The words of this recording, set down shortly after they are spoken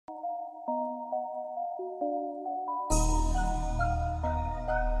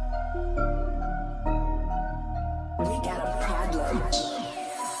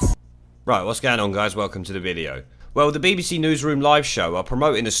Right, what's going on, guys? Welcome to the video. Well, the BBC Newsroom live show are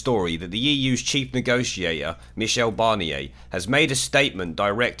promoting a story that the EU's chief negotiator, Michelle Barnier, has made a statement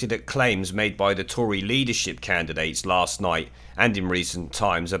directed at claims made by the Tory leadership candidates last night and in recent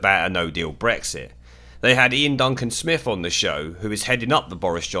times about a no-deal Brexit. They had Duncan on the show, who is heading up the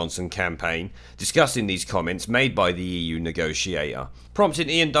Boris Johnson campaign, discussing these comments made by the EU negotiator,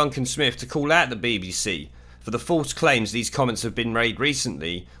 prompting Duncan to call out the BBC for the false claims these comments have been made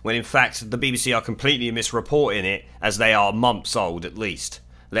recently, when in fact the BBC are completely misreporting it, as they are months old at least.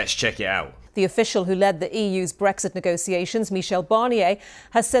 Let's check it out. The official who led the EU's Brexit negotiations, Michelle Barnier,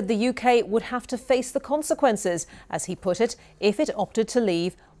 has said the UK would have to face the consequences, as he put it, if it opted to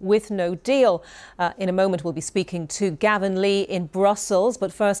leave with no deal. In a moment we'll be speaking to Gavin Lee in Brussels,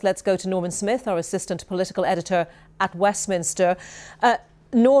 but first let's go to Norman Smith, our assistant political editor at Westminster.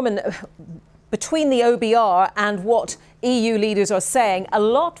 Norman, between the OBR and what EU leaders are saying, a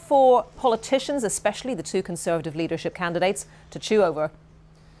lot for politicians, especially the two Conservative leadership candidates, to chew over.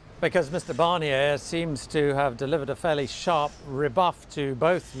 Because Mr Barnier seems to have delivered a fairly sharp rebuff to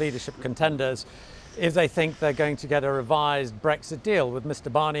both leadership contenders if they think they're going to get a revised Brexit deal, with Mr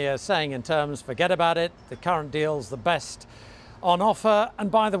Barnier saying in terms, forget about it, the current deal's the best on offer.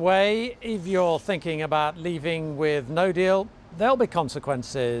 And by the way, if you're thinking about leaving with no deal, there'll be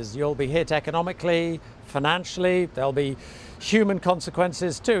consequences. You'll be hit economically, financially, there'll be human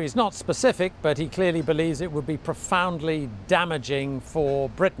consequences too. He's not specific, but he clearly believes it would be profoundly damaging for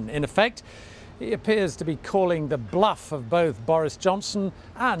Britain. In effect, he appears to be calling the bluff of both Boris Johnson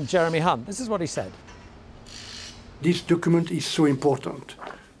and Jeremy Hunt. This is what he said. This document is so important,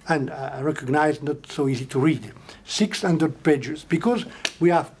 and I recognize not so easy to read. 600 pages, because we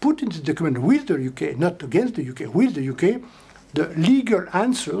have put in this document with the UK, not against the UK, with the UK, the legal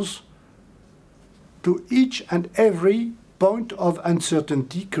answers to each and every point of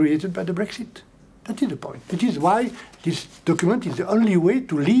uncertainty created by the Brexit. That is the point. That is why this document is the only way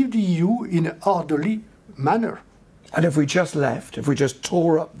to leave the EU in an orderly manner. And if we just left, if we just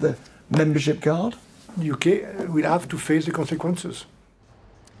tore up the membership card? The UK will have to face the consequences.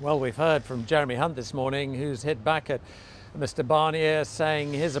 Well, we've heard from Jeremy Hunt this morning, who's hit back at Mr Barnier,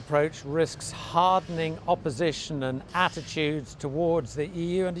 saying his approach risks hardening opposition and attitudes towards the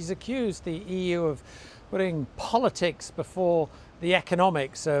EU, and he's accused the EU of putting politics before the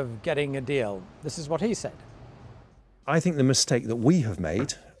economics of getting a deal. This is what he said. I think the mistake that we have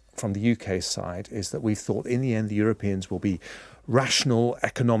made from the UK side is that we've thought in the end the Europeans will be rational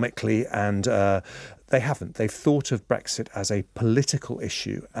economically, and they haven't. They've thought of Brexit as a political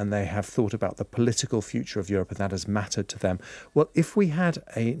issue, and they have thought about the political future of Europe, and that has mattered to them. Well, if we had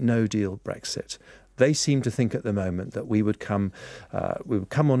a no-deal Brexit, they seem to think at the moment that we would come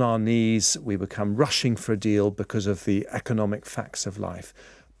on our knees, we would come rushing for a deal because of the economic facts of life.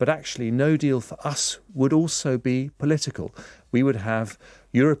 But actually, no deal for us would also be political. We would have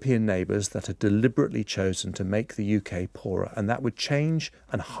European neighbours that had deliberately chosen to make the UK poorer, and that would change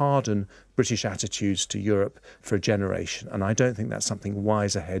and harden British attitudes to Europe for a generation. And I don't think that's something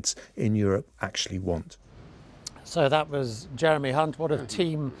wiser heads in Europe actually want. So that was Jeremy Hunt. What of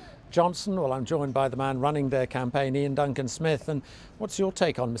Team Johnson? Well, I'm joined by the man running their campaign, Duncan. And what's your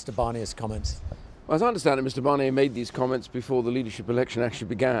take on Mr Barnier's comments? Well, as I understand it, Mr Barnier made these comments before the leadership election actually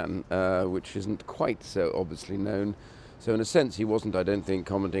began, which isn't quite so obviously known. So in a sense, he wasn't, I don't think,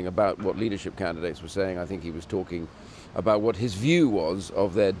 commenting about what leadership candidates were saying. I think he was talking about what his view was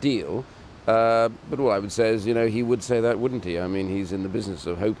of their deal. But all I would say is, you know, he would say that, wouldn't he? I mean, he's in the business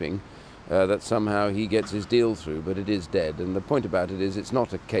of hoping that somehow he gets his deal through, but it is dead. And the point about it is, it's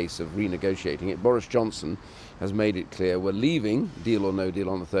not a case of renegotiating it. Boris Johnson has made it clear we're leaving, deal or no deal,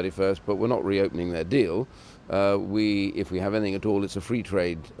 on the 31st, but we're not reopening their deal. If we have anything at all, it's a free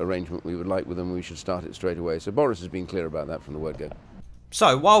trade arrangement we would like with them. We should start it straight away. So Boris has been clear about that from the word go.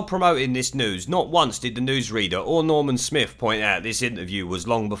 So, while promoting this news, not once did the newsreader or Norman Smith point out this interview was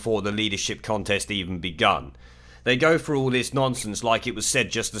long before the leadership contest even begun. They go through all this nonsense like it was said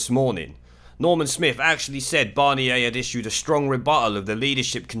just this morning. Norman Smith actually said Barnier had issued a strong rebuttal of the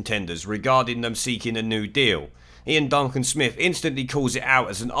leadership contenders regarding them seeking a new deal. Duncan instantly calls it out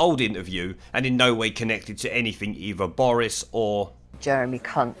as an old interview and in no way connected to anything either Boris or Jeremy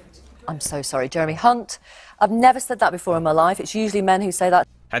Hunt. I'm so sorry, Jeremy Hunt. I've never said that before in my life. It's usually men who say that.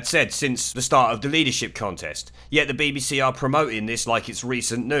 Had said since the start of the leadership contest. Yet the BBC are promoting this like it's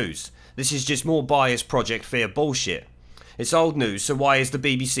recent news. This is just more biased Project Fear bullshit. It's old news, so why is the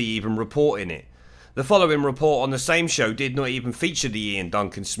BBC even reporting it? The following report on the same show did not even feature the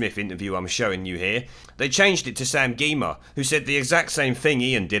Duncan interview I'm showing you here. They changed it to Sam Gemer, who said the exact same thing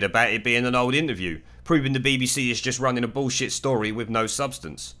Ian did about it being an old interview, proving the BBC is just running a bullshit story with no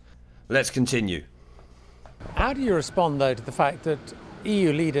substance. Let's continue. How do you respond, though, to the fact that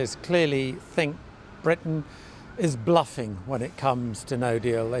EU leaders clearly think Britain is bluffing when it comes to no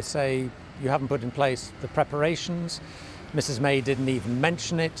deal? They say you haven't put in place the preparations. Mrs May didn't even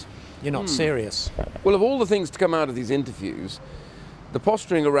mention it. You're not serious. Well, of all the things to come out of these interviews, the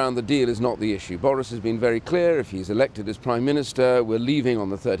posturing around the deal is not the issue. Boris has been very clear. If he's elected as Prime Minister, we're leaving on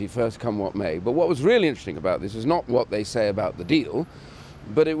the 31st, come what may. But what was really interesting about this is not what they say about the deal,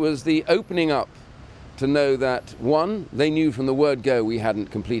 but it was the opening up to know that, one, they knew from the word go we hadn't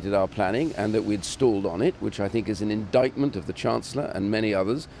completed our planning and that we'd stalled on it, which I think is an indictment of the Chancellor and many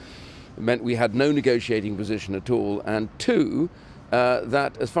others. It meant we had no negotiating position at all. And two,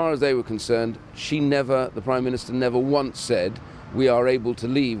 that as far as they were concerned, the Prime Minister never once said we are able to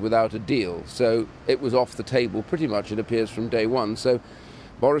leave without a deal. So it was off the table pretty much, it appears, from day one. So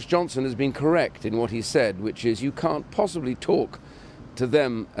Boris Johnson has been correct in what he said, which is you can't possibly talk to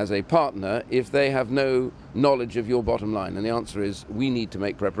them as a partner if they have no knowledge of your bottom line. And the answer is we need to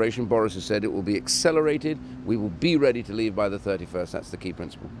make preparation. Boris has said it will be accelerated. We will be ready to leave by the 31st. That's the key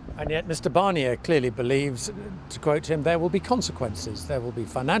principle. And yet Mr Barnier clearly believes, to quote him, there will be consequences. There will be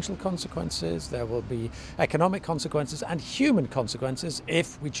financial consequences, there will be economic consequences and human consequences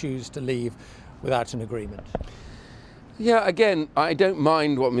if we choose to leave without an agreement. Yeah, again, I don't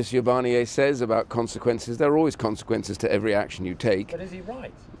mind what Monsieur Barnier says about consequences. There are always consequences to every action you take. But is he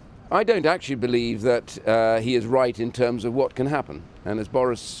right? I don't actually believe that he is right in terms of what can happen. And as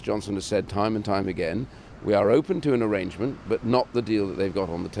Boris Johnson has said time and time again, we are open to an arrangement, but not the deal that they've got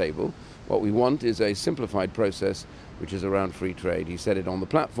on the table. What we want is a simplified process, which is around free trade. He said it on the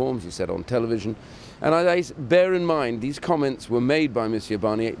platforms, he said it on television. And I bear in mind, these comments were made by Monsieur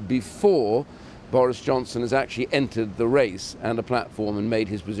Barnier before Boris Johnson has actually entered the race and a platform and made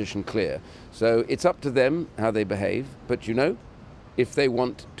his position clear. So it's up to them how they behave, but you know, if they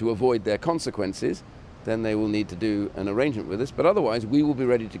want to avoid their consequences, then they will need to do an arrangement with us. But otherwise, we will be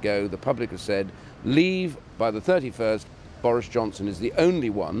ready to go. The public has said, leave by the 31st. Boris Johnson is the only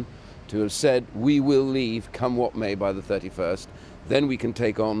one to have said, we will leave, come what may, by the 31st. Then we can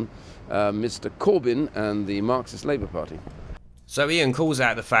take on Mr Corbyn and the Marxist Labour Party. So Ian calls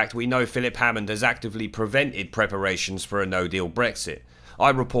out the fact we know Phillip Hammond has actively prevented preparations for a no-deal Brexit.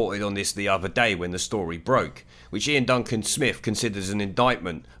 I reported on this the other day when the story broke, which Ian Duncan Smith considers an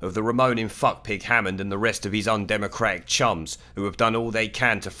indictment of the Ramoning fuckpig Hammond and the rest of his undemocratic chums who have done all they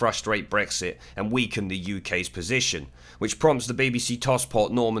can to frustrate Brexit and weaken the UK's position, which prompts the BBC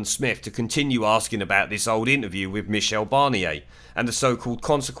tosspot Norman Smith to continue asking about this old interview with Michelle Barnier and the so-called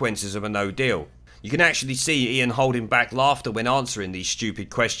consequences of a no-deal. You can actually see Ian holding back laughter when answering these stupid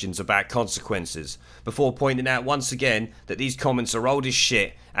questions about consequences, before pointing out once again that these comments are old as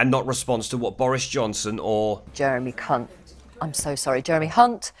shit and not response to what Boris Johnson or Jeremy Hunt. I'm so sorry, Jeremy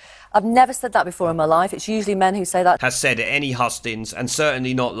Hunt. I've never said that before in my life. It's usually men who say that. Has said at any hustings, and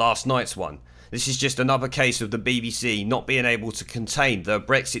certainly not last night's one. This is just another case of the BBC not being able to contain the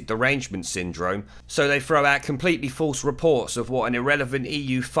Brexit derangement syndrome, so they throw out completely false reports of what an irrelevant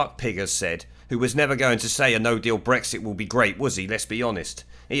EU fuckpig has said, who was never going to say a no-deal Brexit will be great, was he? Let's be honest.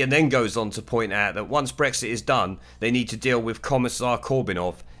 Ian then goes on to point out that once Brexit is done, they need to deal with Commissar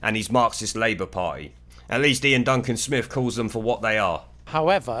Corbynov and his Marxist Labour Party. At least Ian Duncan Smith calls them for what they are.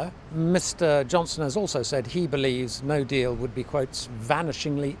 However, Mr Johnson has also said he believes no deal would be, quotes,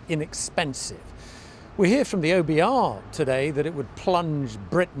 vanishingly inexpensive. We hear from the OBR today that it would plunge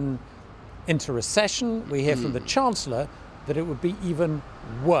Britain into recession. We hear from the Chancellor that it would be even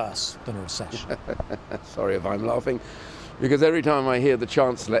worse than a recession. Sorry if I'm laughing, because every time I hear the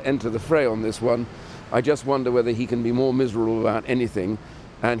Chancellor enter the fray on this one, I just wonder whether he can be more miserable about anything.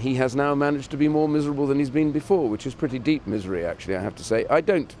 And he has now managed to be more miserable than he's been before, which is pretty deep misery, actually, I have to say. I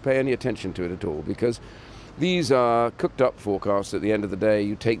don't pay any attention to it at all, because these are cooked up forecasts at the end of the day.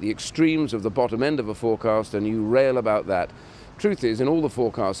 You take the extremes of the bottom end of a forecast and you rail about that. Truth is, in all the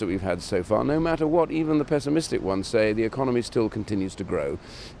forecasts that we've had so far, no matter what even the pessimistic ones say, the economy still continues to grow.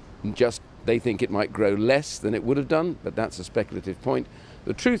 Just they think it might grow less than it would have done, but that's a speculative point.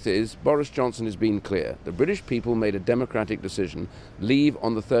 The truth is, Boris Johnson has been clear. The British people made a democratic decision, leave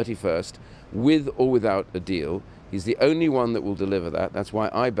on the 31st, with or without a deal. He's the only one that will deliver that. That's why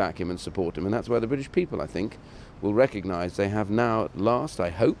I back him and support him, and that's why the British people, I think, will recognise they have now at last,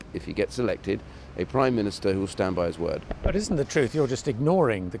 I hope, if he gets elected, a Prime Minister who will stand by his word. But isn't the truth you're just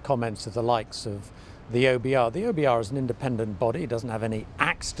ignoring the comments of the likes of the OBR? The OBR is an independent body, it doesn't have any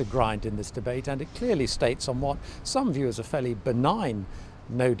axe to grind in this debate, and it clearly states on what some view as a fairly benign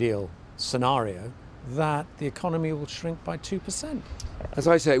no-deal scenario that the economy will shrink by 2%? As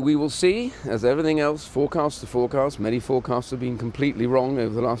I say, we will see, as everything else, forecast to forecast. Many forecasts have been completely wrong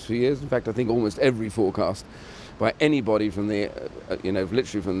over the last few years. In fact, I think almost every forecast by anybody from the,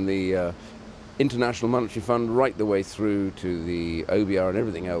 literally from the International Monetary Fund right the way through to the OBR and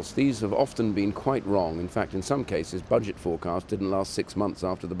everything else, these have often been quite wrong. In fact, in some cases, budget forecasts didn't last 6 months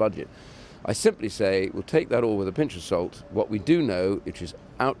after the budget. I simply say we'll take that all with a pinch of salt. What we do know, which is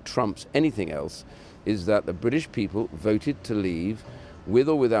out-trumps anything else, is that the British people voted to leave with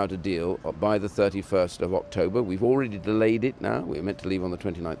or without a deal by the 31st of October. We've already delayed it now. We're meant to leave on the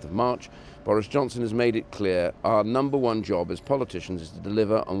 29th of March. Boris Johnson has made it clear our number one job as politicians is to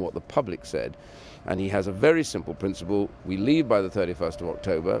deliver on what the public said. And he has a very simple principle. We leave by the 31st of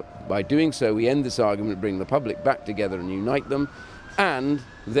October. By doing so, we end this argument, bring the public back together and unite them. And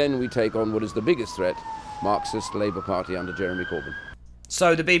then we take on what is the biggest threat, Marxist Labour Party under Jeremy Corbyn.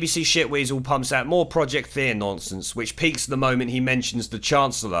 So the BBC shitweasel pumps out more Project Fear nonsense, which peaks the moment he mentions the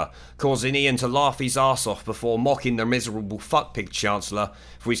Chancellor, causing Ian to laugh his arse off before mocking the miserable fuckpig Chancellor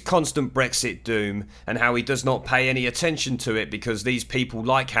for his constant Brexit doom and how he does not pay any attention to it because these people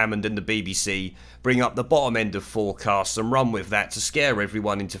like Hammond and the BBC bring up the bottom end of forecasts and run with that to scare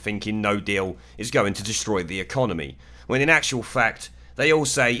everyone into thinking no deal is going to destroy the economy, when in actual fact they all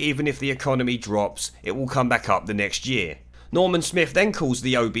say even if the economy drops it will come back up the next year. Norman Smith then calls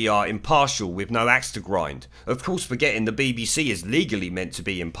the OBR impartial with no axe to grind, of course forgetting the BBC is legally meant to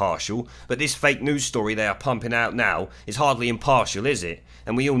be impartial, but this fake news story they are pumping out now is hardly impartial, is it?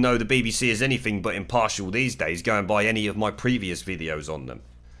 And we all know the BBC is anything but impartial these days, going by any of my previous videos on them.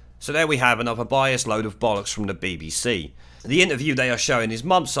 So there we have another biased load of bollocks from the BBC. The interview they are showing is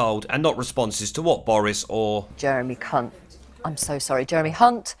months old and not responses to what Boris or Jeremy Hunt. I'm so sorry, Jeremy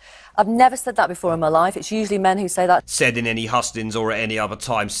Hunt. I've never said that before in my life. It's usually men who say that. Said in any hustings or at any other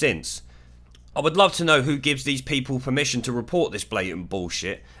time since. I would love to know who gives these people permission to report this blatant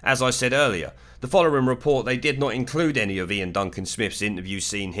bullshit. As I said earlier, the following report they did not include any of Ian Duncan Smith's interview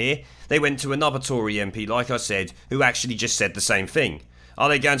seen here. They went to another Tory MP, like I said, who actually just said the same thing. Are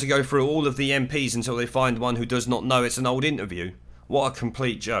they going to go through all of the MPs until they find one who does not know it's an old interview? What a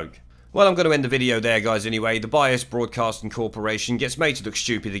complete joke. Well, I'm going to end the video there, guys, anyway. The Biased Broadcasting Corporation gets made to look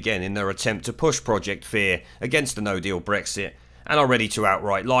stupid again in their attempt to push Project Fear against the no-deal Brexit, and are ready to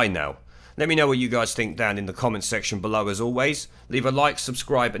outright lie now. Let me know what you guys think down in the comments section below as always. Leave a like,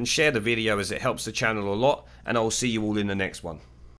 subscribe, and share the video as it helps the channel a lot, and I'll see you all in the next one.